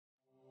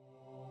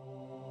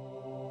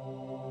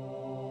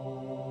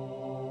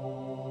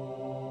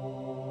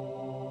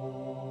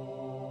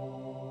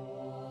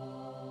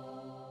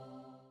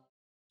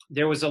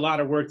there was a lot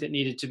of work that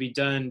needed to be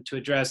done to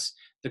address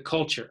the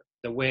culture,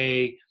 the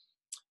way,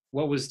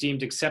 what was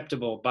deemed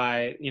acceptable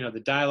by,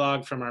 the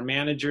dialogue from our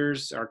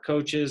managers, our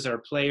coaches, our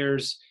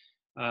players,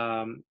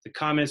 the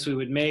comments we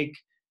would make,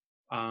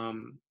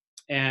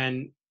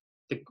 and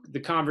the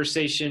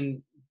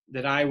conversation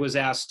that I was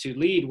asked to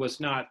lead was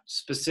not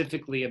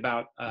specifically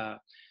about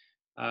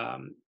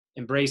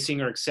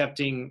embracing or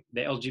accepting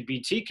the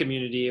LGBT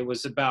community. It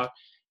was about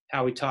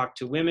how we talk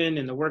to women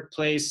in the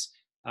workplace,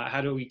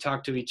 how do we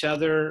talk to each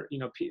other,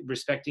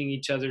 respecting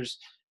each other's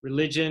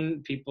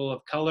religion, people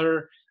of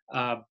color.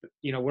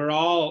 We're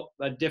all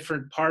a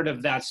different part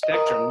of that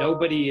spectrum.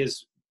 Nobody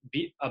is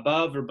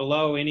above or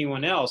below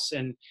anyone else.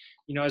 And,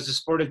 as a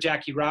sport of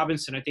Jackie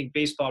Robinson, I think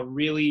baseball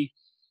really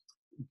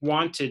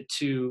wanted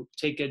to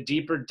take a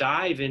deeper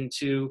dive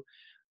into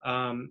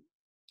the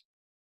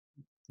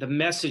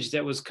message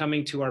that was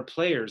coming to our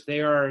players.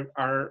 They are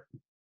our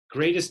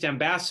greatest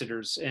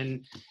ambassadors,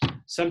 and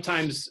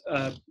sometimes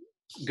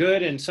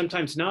good and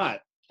sometimes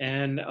not.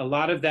 And a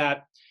lot of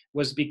that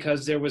was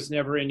because there was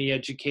never any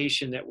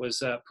education that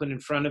was put in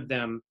front of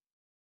them.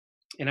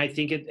 And I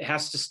think it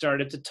has to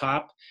start at the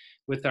top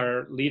with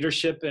our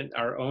leadership and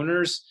our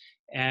owners.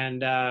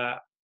 And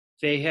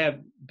they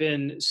have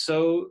been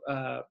so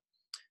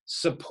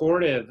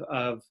supportive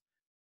of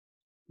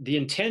the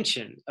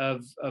intention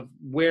of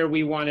where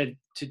we wanted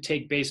to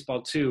take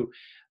baseball to.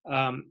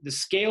 The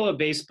scale of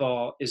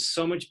baseball is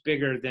so much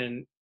bigger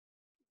than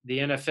the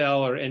NFL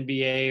or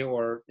NBA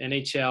or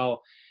NHL.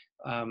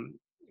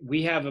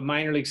 We have a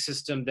minor league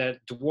system that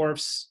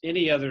dwarfs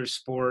any other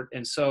sport.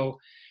 And so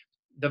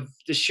the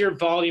sheer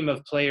volume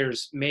of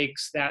players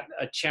makes that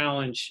a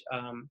challenge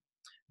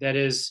that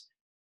is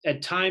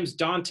at times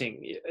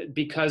daunting,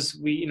 because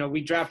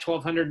we draft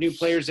 1,200 new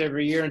players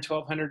every year, and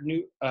 1,200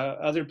 new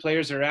other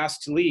players are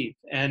asked to leave.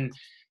 And,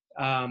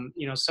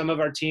 some of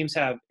our teams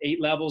have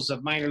 8 levels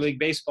of minor league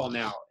baseball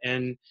now.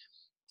 And,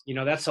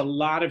 that's a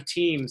lot of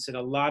teams and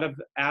a lot of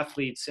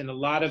athletes and a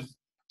lot of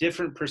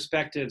different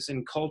perspectives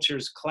and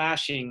cultures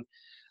clashing.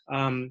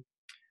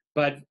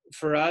 But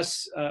for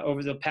us,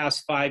 over the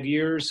past 5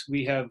 years,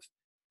 we've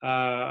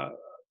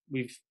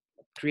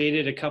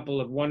created a couple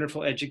of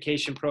wonderful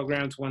education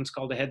programs. One's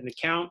called Ahead in the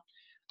Count.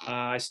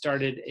 I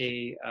started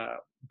a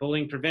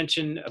bullying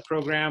prevention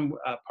program,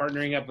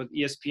 partnering up with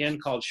ESPN,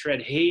 called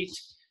Shred Hate,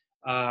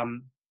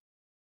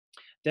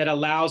 that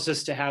allows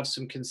us to have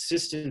some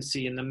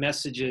consistency in the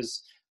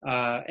messages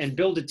and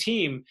build a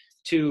team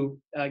to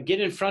get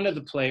in front of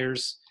the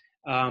players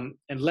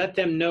and let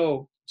them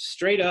know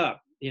straight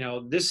up,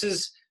 this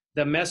is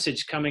the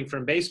message coming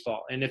from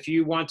baseball. And if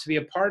you want to be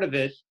a part of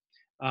it,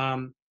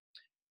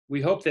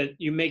 we hope that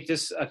you make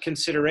this a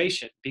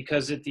consideration,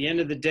 because at the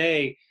end of the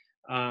day,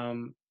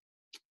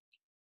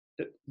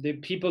 the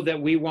people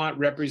that we want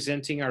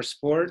representing our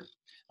sport,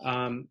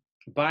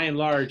 by and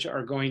large,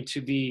 are going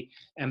to be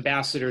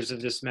ambassadors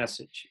of this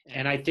message.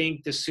 And I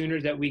think the sooner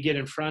that we get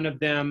in front of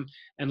them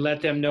and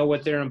let them know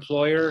what their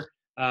employer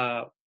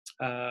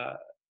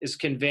is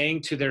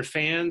conveying to their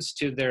fans,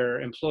 to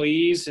their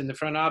employees in the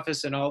front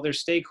office and all their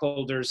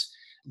stakeholders,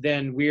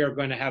 then we are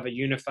going to have a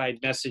unified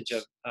message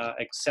of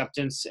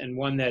acceptance, and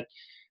one that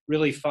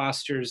really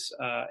fosters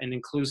an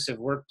inclusive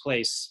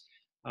workplace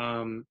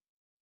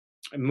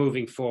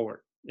moving forward.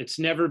 It's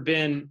never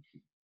been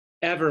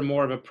ever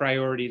more of a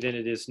priority than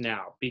it is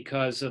now,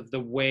 because of the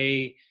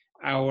way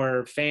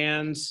our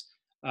fans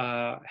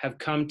have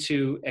come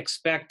to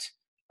expect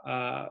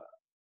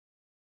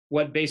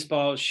what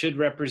baseball should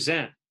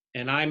represent.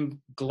 And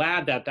I'm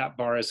glad that that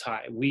bar is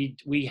high.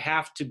 We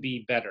have to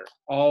be better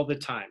all the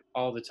time,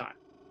 all the time.